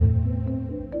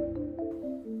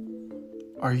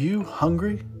Are you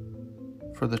hungry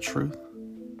for the truth?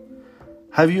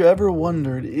 Have you ever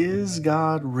wondered, is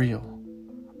God real?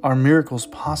 Are miracles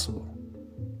possible?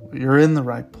 You're in the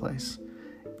right place.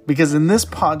 Because in this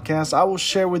podcast, I will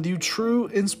share with you true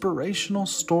inspirational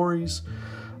stories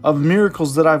of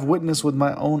miracles that I've witnessed with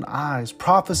my own eyes,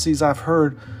 prophecies I've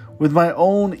heard with my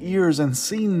own ears and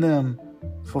seen them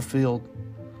fulfilled.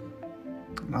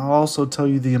 And I'll also tell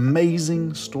you the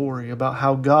amazing story about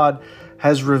how God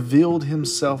has revealed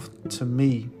himself to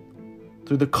me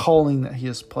through the calling that he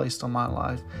has placed on my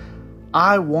life.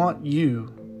 I want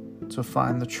you to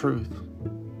find the truth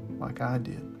like I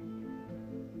did.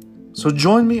 So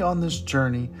join me on this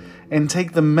journey and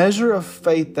take the measure of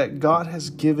faith that God has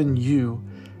given you,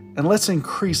 and let's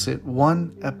increase it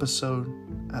one episode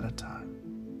at a time.